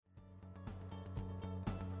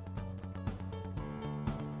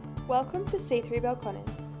Welcome to C3 Belconnen.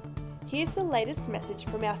 Here's the latest message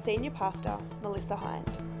from our senior pastor, Melissa Hind.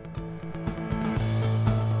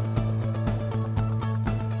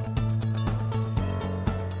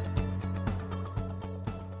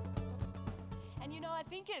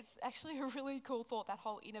 I think it's actually a really cool thought, that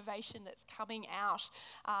whole innovation that's coming out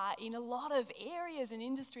in a lot of areas and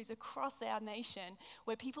industries across our nation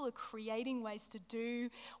where people are creating ways to do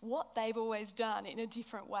what they've always done in a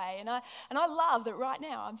different way. And I love that right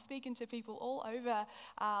now I'm speaking to people all over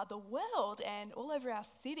the world and all over our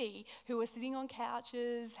city who are sitting on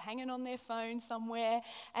couches, hanging on their phones somewhere.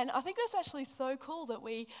 And I think that's actually so cool that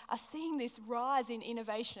we are seeing this rise in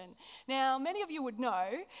innovation. Now, many of you would know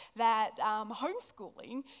that homeschooling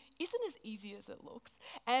isn't as easy as it looks.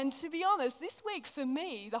 And to be honest, this week for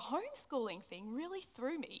me, the homeschooling thing really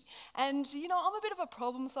threw me. And I'm a bit of a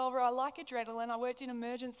problem solver. I like adrenaline. I worked in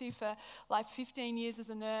emergency for like 15 years as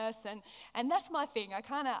a nurse, and that's my thing. I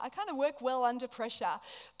kind of work well under pressure.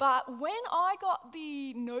 But when I got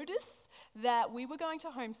the notice that we were going to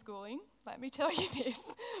homeschooling, let me tell you this,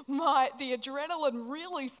 the adrenaline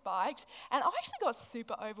really spiked, and I actually got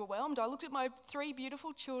super overwhelmed. I looked at my three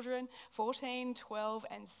beautiful children, 14, 12,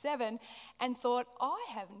 and 7, and thought, I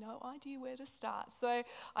have no idea where to start. So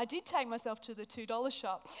I did take myself to the $2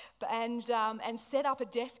 shop and set up a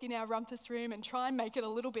desk in our rumpus room and try and make it a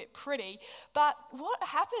little bit pretty. But what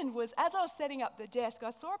happened was, as I was setting up the desk,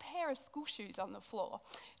 I saw a pair of school shoes on the floor,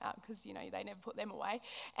 because, they never put them away.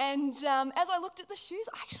 And as I looked at the shoes,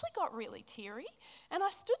 I actually got really teary, and I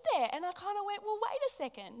stood there and I kind of went, well, wait a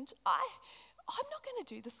second, I'm not going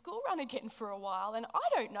to do the school run again for a while, and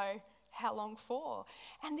I don't know how long for.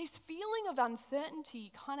 And this feeling of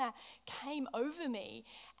uncertainty kind of came over me.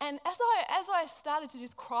 And as I started to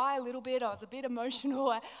just cry a little bit, I was a bit emotional,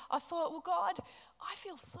 I thought, well, God, I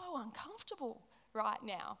feel so uncomfortable right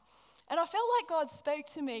now. And I felt like God spoke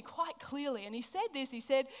to me quite clearly, and he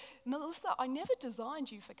said, Melissa, I never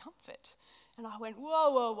designed you for comfort. And I went,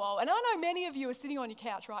 whoa. And I know many of you are sitting on your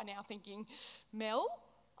couch right now thinking, Mel,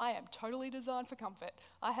 I am totally designed for comfort.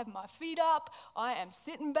 I have my feet up, I am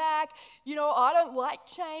sitting back, I don't like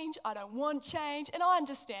change, I don't want change, and I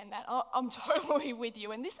understand that. I'm totally with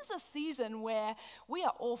you. And this is a season where we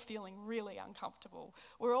are all feeling really uncomfortable.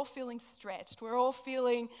 We're all feeling stretched. We're all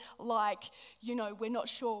feeling like, we're not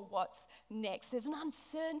sure what's next. There's an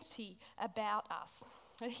uncertainty about us.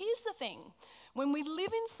 But here's the thing. When we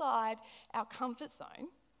live inside our comfort zone,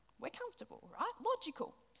 we're comfortable, right?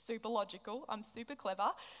 Logical, super logical, I'm super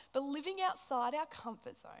clever. But living outside our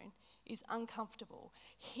comfort zone is uncomfortable.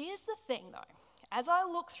 Here's the thing though, as I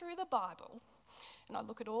look through the Bible, and I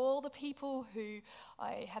look at all the people who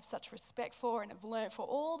I have such respect for and have learned for,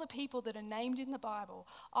 all the people that are named in the Bible,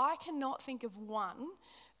 I cannot think of one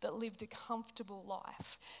that lived a comfortable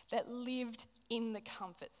life, that lived in the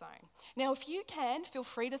comfort zone. Now, if you can, feel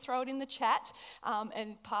free to throw it in the chat,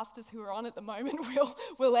 and pastors who are on at the moment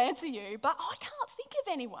will answer you, but I can't think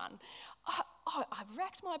of anyone. I've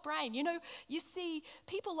racked my brain. You see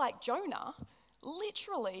people like Jonah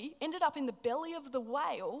literally ended up in the belly of the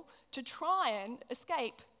whale to try and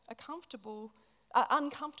escape a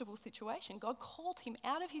uncomfortable situation. God called him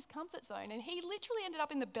out of his comfort zone, and he literally ended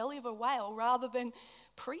up in the belly of a whale rather than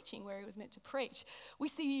preaching where he was meant to preach. We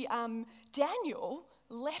see Daniel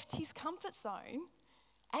left his comfort zone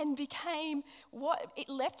and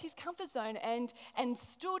left his comfort zone and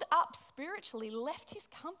stood up spiritually, left his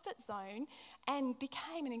comfort zone and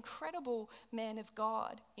became an incredible man of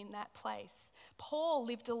God in that place. Paul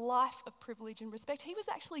lived a life of privilege and respect. He was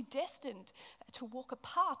actually destined to walk a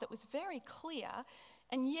path that was very clear,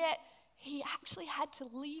 and yet he actually had to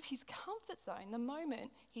leave his comfort zone the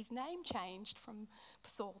moment his name changed from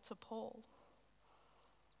Saul to Paul.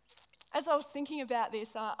 As I was thinking about this,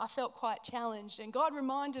 I felt quite challenged, and God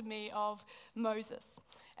reminded me of Moses.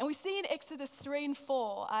 And we see in Exodus 3 and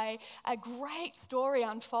 4 a great story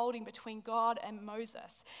unfolding between God and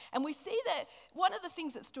Moses. And we see that one of the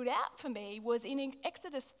things that stood out for me was in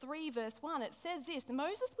Exodus 3 verse 1, it says this: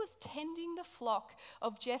 Moses was tending the flock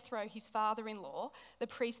of Jethro, his father-in-law, the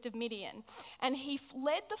priest of Midian. And he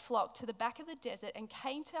led the flock to the back of the desert and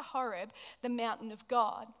came to Horeb, the mountain of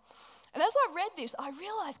God. And as I read this, I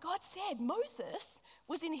realized God said Moses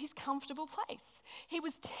was in his comfortable place. He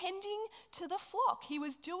was tending to the flock. He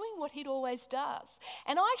was doing what he'd always does.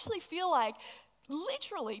 And I actually feel like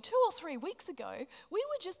literally 2 or 3 weeks ago, we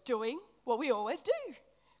were just doing what we always do.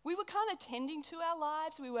 We were kind of tending to our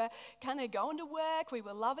lives. We were kind of going to work. We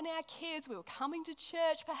were loving our kids. We were coming to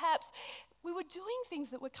church perhaps. We were doing things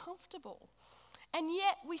that were comfortable. And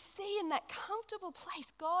yet we see in that comfortable place,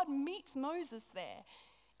 God meets Moses there.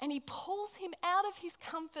 and he pulls him out of his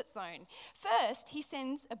comfort zone. First, he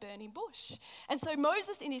sends a burning bush. And so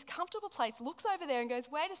Moses, in his comfortable place, looks over there and goes,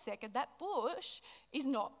 wait a second, that bush is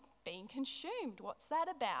not being consumed. What's that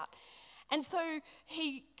about? And so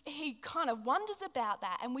he kind of wonders about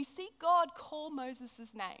that, and we see God call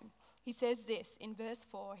Moses' name. He says this in verse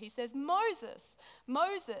 4. He says, Moses,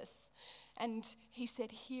 Moses. And he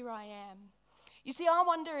said, here I am. You see, I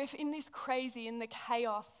wonder if in this crazy, in the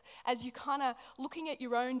chaos, as you kind of looking at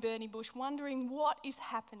your own burning bush, wondering what is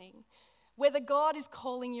happening, whether God is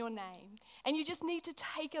calling your name, and you just need to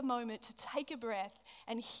take a moment to take a breath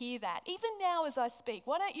and hear that. Even now as I speak,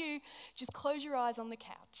 why don't you just close your eyes on the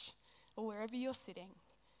couch or wherever you're sitting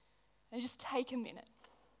and just take a minute.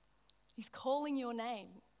 He's calling your name.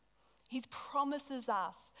 He promises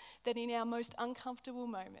us that in our most uncomfortable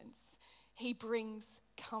moments, he brings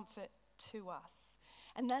comfort to us.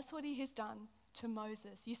 And that's what he has done to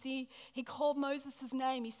Moses. You see, he called Moses'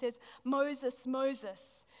 name. He says, Moses, Moses.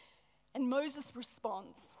 And Moses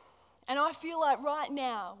responds. And I feel like right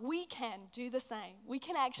now we can do the same. We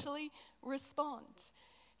can actually respond.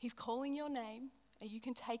 He's calling your name, and you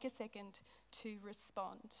can take a second to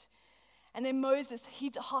respond. And then Moses,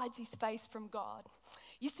 he hides his face from God.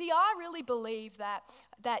 You see, I really believe that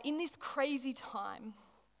in this crazy time,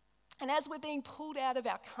 and as we're being pulled out of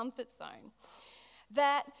our comfort zone,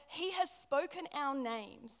 that he has spoken our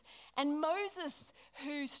names. And Moses,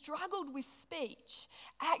 who struggled with speech,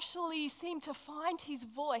 actually seemed to find his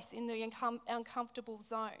voice in the uncomfortable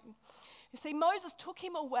zone. You see, Moses took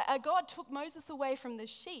him away. God took Moses away from the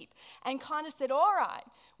sheep and kind of said, all right,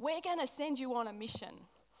 we're going to send you on a mission.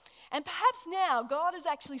 And perhaps now God is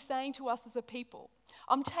actually saying to us as a people,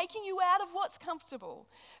 I'm taking you out of what's comfortable,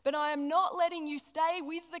 but I am not letting you stay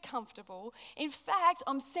with the comfortable. In fact,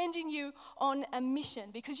 I'm sending you on a mission.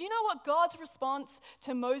 Because you know what God's response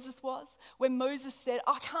to Moses was? When Moses said,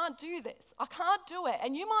 I can't do this. I can't do it.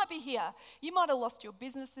 And you might be here. You might have lost your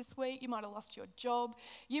business this week. You might have lost your job.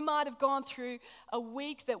 You might have gone through a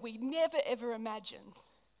week that we never, ever imagined.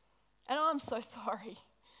 And I'm so sorry.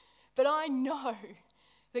 But I know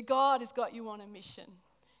that God has got you on a mission.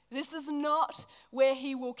 This is not where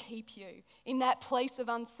he will keep you, in that place of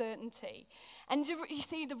uncertainty. And you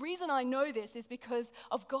see, the reason I know this is because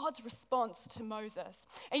of God's response to Moses.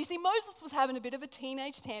 And you see, Moses was having a bit of a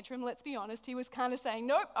teenage tantrum, let's be honest. He was kind of saying,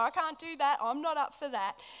 nope, I can't do that. I'm not up for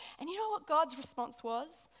that. And you know what God's response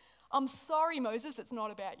was? I'm sorry, Moses, it's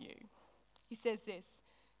not about you. He says this.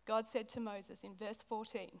 God said to Moses in verse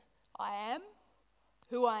 14, I am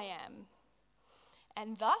who I am.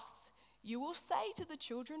 And thus, you will say to the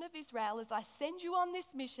children of Israel, as I send you on this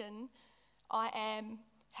mission, I am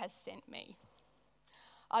has sent me.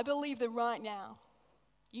 I believe that right now,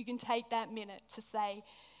 you can take that minute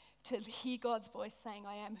to hear God's voice saying,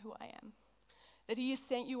 I am who I am. That he has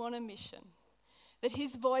sent you on a mission. That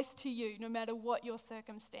his voice to you, no matter what your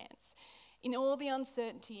circumstance, in all the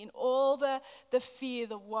uncertainty, in all the fear,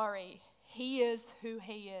 the worry, he is who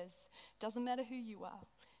he is. Doesn't matter who you are.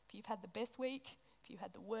 If you've had the best week, if you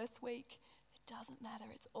had the worst week, it doesn't matter.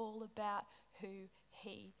 It's all about who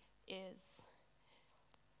he is.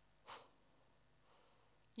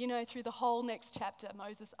 You know, through the whole next chapter,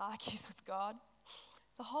 Moses argues with God.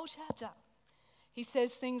 The whole chapter. He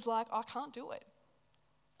says things like, I can't do it.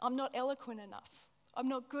 I'm not eloquent enough. I'm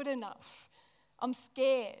not good enough. I'm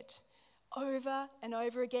scared. Over and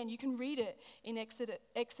over again. You can read it in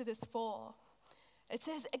Exodus 4. It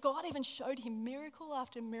says God even showed him miracle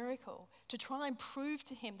after miracle to try and prove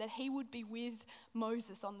to him that he would be with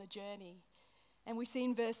Moses on the journey. And we see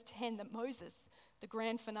in verse 10 that Moses, the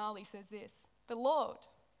grand finale, says this, but Lord,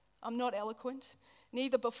 I'm not eloquent,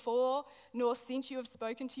 neither before nor since you have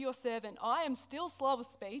spoken to your servant. I am still slow of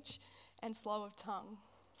speech and slow of tongue.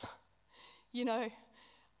 You know,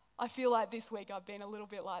 I feel like this week I've been a little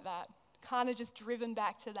bit like that, kind of just driven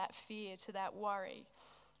back to that fear, to that worry.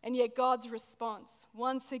 And yet God's response,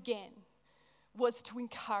 once again, was to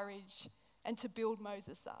encourage and to build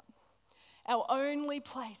Moses up. Our only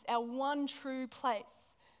place, our one true place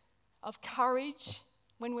of courage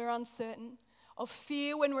when we're uncertain, of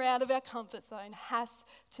fear when we're out of our comfort zone, has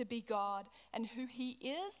to be God and who he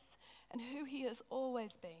is and who he has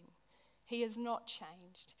always been. He has not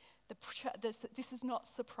changed. This has not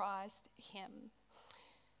surprised him.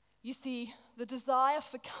 You see, the desire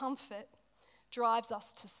for comfort drives us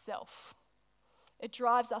to self. It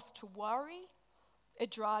drives us to worry. It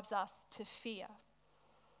drives us to fear.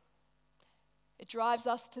 It drives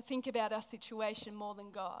us to think about our situation more than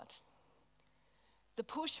God. The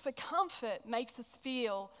push for comfort makes us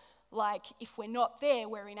feel like if we're not there,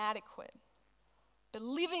 we're inadequate. But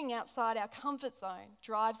living outside our comfort zone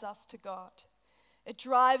drives us to God. It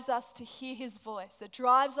drives us to hear his voice. It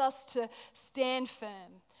drives us to stand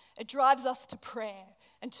firm. It drives us to prayer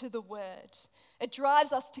and to the word. It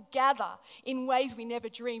drives us to gather in ways we never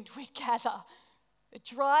dreamed we'd gather. It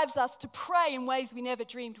drives us to pray in ways we never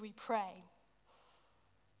dreamed we'd pray.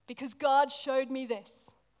 Because God showed me this,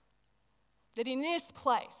 that in this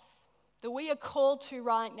place that we are called to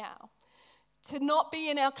right now, to not be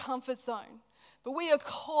in our comfort zone, but we are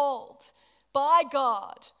called by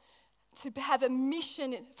God to have a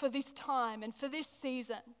mission for this time and for this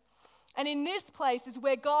season. And in this place is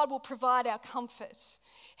where God will provide our comfort.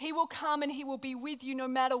 He will come and he will be with you no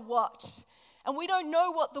matter what. And we don't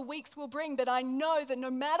know what the weeks will bring, but I know that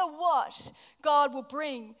no matter what, God will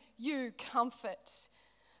bring you comfort.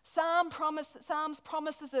 Psalms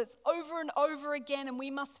promises us over and over again, and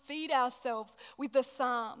we must feed ourselves with the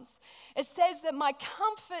Psalms. It says that my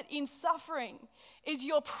comfort in suffering is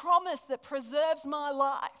your promise that preserves my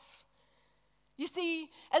life. You see,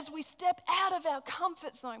 as we step out of our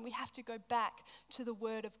comfort zone, we have to go back to the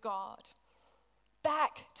Word of God,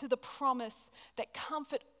 back to the promise that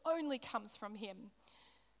comfort only comes from Him,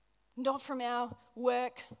 not from our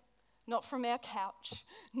work, not from our couch,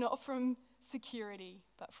 not from security,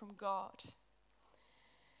 but from God.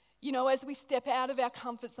 You know, as we step out of our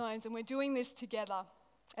comfort zones, and we're doing this together,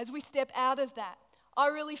 as we step out of that, I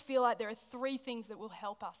really feel like there are 3 things that will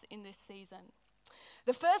help us in this season.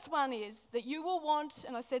 The first one is that you will want,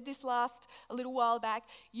 and I said this a little while back,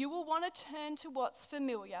 you will want to turn to what's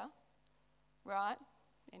familiar, right?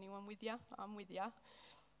 Anyone with you? I'm with you.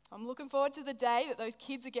 I'm looking forward to the day that those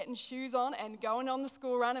kids are getting shoes on and going on the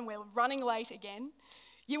school run and we're running late again.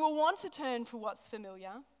 You will want to turn for what's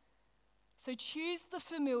familiar. So choose the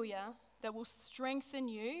familiar that will strengthen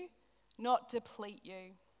you, not deplete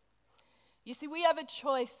you. You see, we have a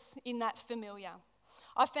choice in that familiar.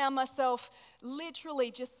 I found myself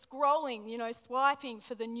literally just scrolling, swiping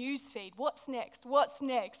for the news feed. What's next? What's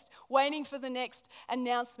next? Waiting for the next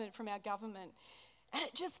announcement from our government. And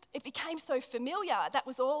it became so familiar. That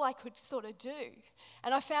was all I could sort of do.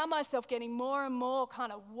 And I found myself getting more and more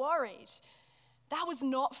kind of worried. That was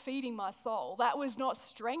not feeding my soul. That was not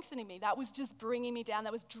strengthening me. That was just bringing me down.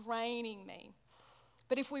 That was draining me.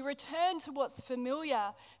 But if we return to what's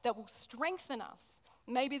familiar that will strengthen us,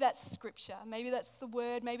 maybe that's scripture, maybe that's the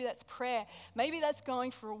word, maybe that's prayer, maybe that's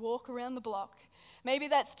going for a walk around the block, maybe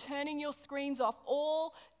that's turning your screens off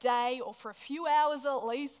all day or for a few hours at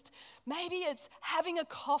least, maybe it's having a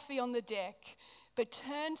coffee on the deck, but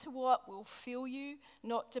turn to what will fill you,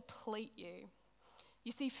 not deplete you.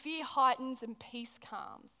 You see, fear heightens and peace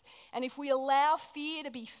calms. And if we allow fear to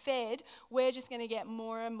be fed, we're just going to get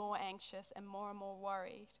more and more anxious and more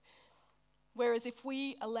worried. Whereas if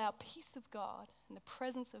we allow peace of God and the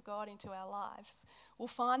presence of God into our lives, we'll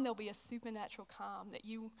find there'll be a supernatural calm that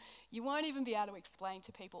you won't even be able to explain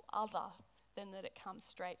to people other than that it comes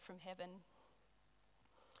straight from heaven.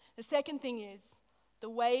 The second thing is, the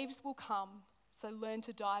waves will come, so learn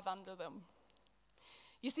to dive under them.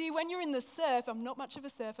 You see, when you're in the surf, I'm not much of a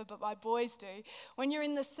surfer, but my boys do. When you're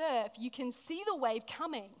in the surf, you can see the wave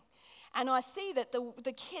coming. And I see that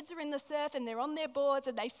the kids are in the surf and they're on their boards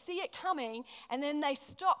and they see it coming and then they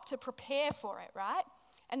stop to prepare for it, right?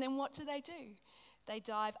 And then what do? They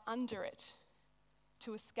dive under it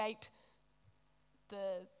to escape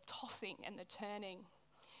the tossing and the turning.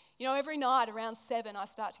 You know, every night around 7, I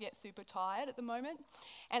start to get super tired at the moment.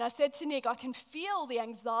 And I said to Nick, I can feel the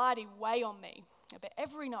anxiety weigh on me, but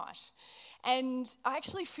every night. And I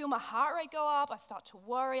actually feel my heart rate go up. I start to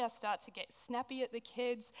worry. I start to get snappy at the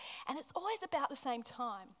kids. And it's always about the same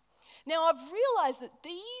time. Now, I've realized that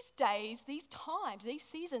these days, these times, these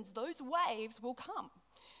seasons, those waves will come.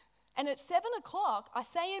 And at 7 o'clock, I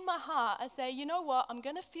say in my heart, I say, you know what, I'm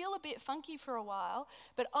going to feel a bit funky for a while,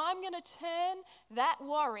 but I'm going to turn that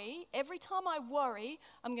worry, every time I worry,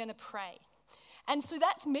 I'm going to pray. And so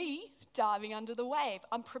that's me diving under the wave.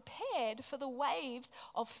 I'm prepared for the waves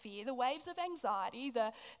of fear, the waves of anxiety,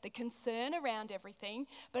 the concern around everything,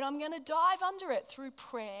 but I'm going to dive under it through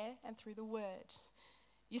prayer and through the word.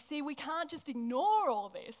 You see, we can't just ignore all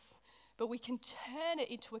this, but we can turn it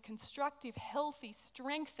into a constructive, healthy,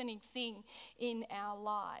 strengthening thing in our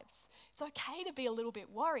lives. It's okay to be a little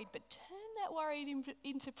bit worried, but turn that worry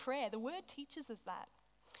into prayer. The word teaches us that.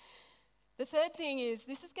 The third thing is,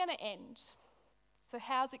 this is going to end. So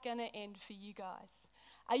how's it going to end for you guys?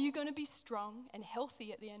 Are you going to be strong and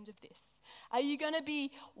healthy at the end of this? Are you going to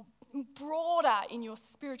be broader in your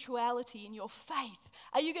spirituality, in your faith?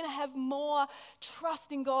 Are you going to have more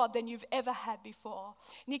trust in God than you've ever had before?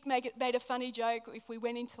 Nick made a funny joke if we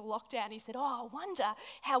went into lockdown. He said, I wonder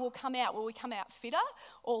how we'll come out. Will we come out fitter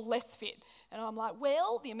or less fit? And I'm like,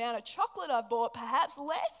 well, the amount of chocolate I've bought, perhaps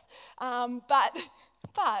less. But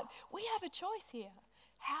we have a choice here.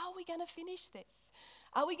 How are we going to finish this?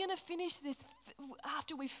 Are we going to finish this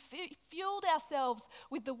after we've fueled ourselves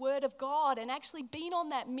with the Word of God and actually been on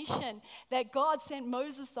that mission that God sent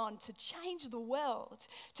Moses on to change the world,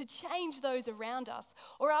 to change those around us?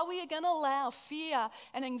 Or are we going to allow fear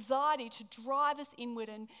and anxiety to drive us inward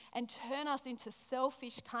and turn us into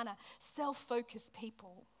selfish, kind of self-focused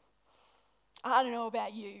people? I don't know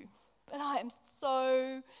about you, but I am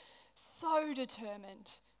so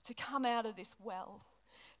determined to come out of this well,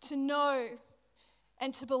 to know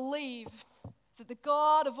and to believe that the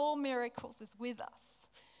God of all miracles is with us.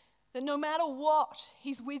 That no matter what,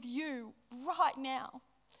 He's with you right now.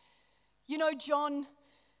 You know,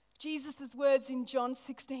 Jesus' words in John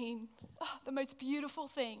 16, the most beautiful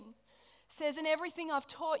thing, says, "And everything I've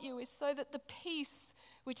taught you is so that the peace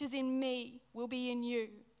which is in me will be in you."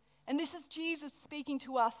 And this is Jesus speaking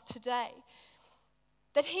to us today.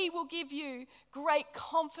 That He will give you great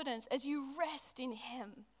confidence as you rest in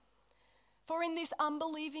Him. For in this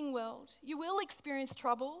unbelieving world, you will experience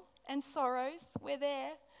trouble and sorrows. We're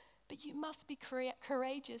there. But you must be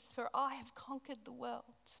courageous, for I have conquered the world.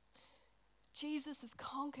 Jesus has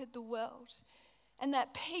conquered the world. And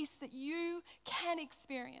that peace that you can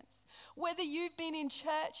experience, whether you've been in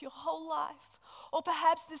church your whole life, or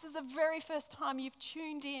perhaps this is the very first time you've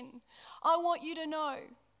tuned in, I want you to know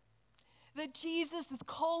that Jesus is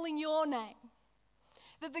calling your name.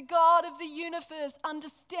 That the God of the universe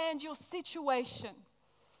understands your situation.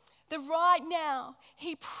 That right now,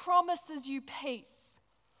 He promises you peace.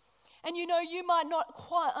 And you know, you might not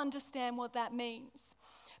quite understand what that means.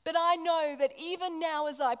 But I know that even now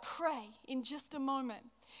as I pray in just a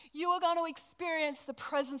moment, you are going to experience the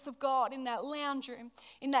presence of God in that lounge room,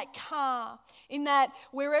 in that car, in that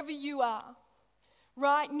wherever you are,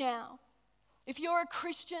 right now. If you're a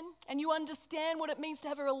Christian and you understand what it means to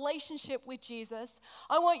have a relationship with Jesus,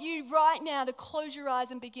 I want you right now to close your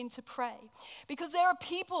eyes and begin to pray. Because there are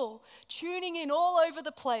people tuning in all over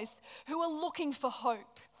the place who are looking for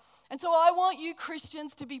hope. And so I want you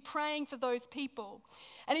Christians to be praying for those people.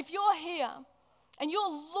 And if you're here and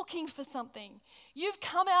you're looking for something, you've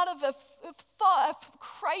come out of a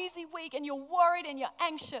crazy week and you're worried and you're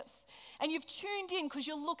anxious, and you've tuned in because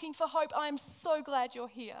you're looking for hope, I am so glad you're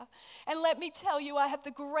here. And let me tell you, I have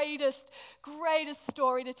the greatest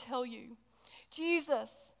story to tell you.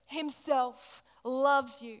 Jesus Himself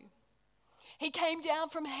loves you. He came down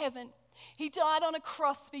from heaven. He died on a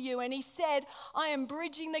cross for you, and He said, I am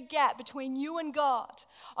bridging the gap between you and God.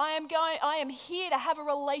 I am here to have a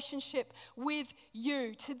relationship with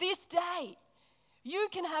you. To this day, you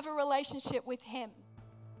can have a relationship with Him.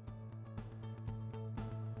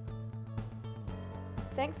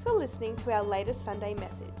 Thanks for listening to our latest Sunday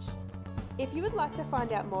message. If you would like to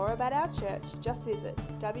find out more about our church, just visit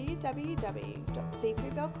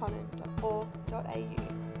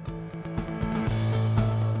www.c3belconnen.org.au.